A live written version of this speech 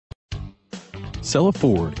Cella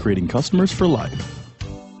Ford, creating customers for life.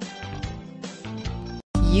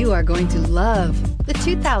 You are going to love the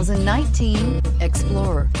 2019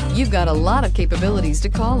 Explorer. You've got a lot of capabilities to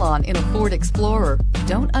call on in a Ford Explorer.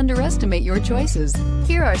 Don't underestimate your choices.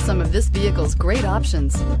 Here are some of this vehicle's great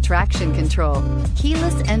options: traction control,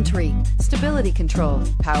 keyless entry, stability control,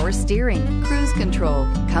 power steering, cruise control,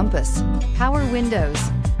 compass, power windows,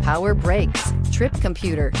 power brakes, trip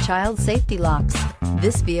computer, child safety locks.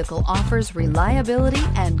 This vehicle offers reliability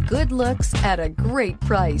and good looks at a great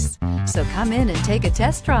price. So come in and take a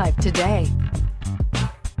test drive today.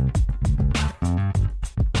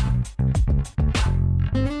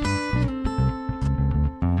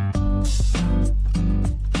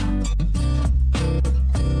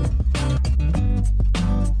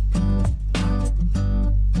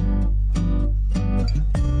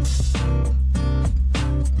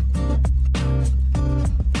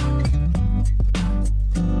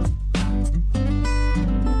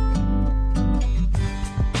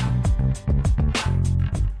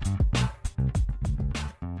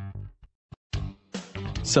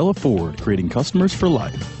 Cella Ford, creating customers for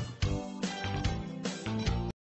life.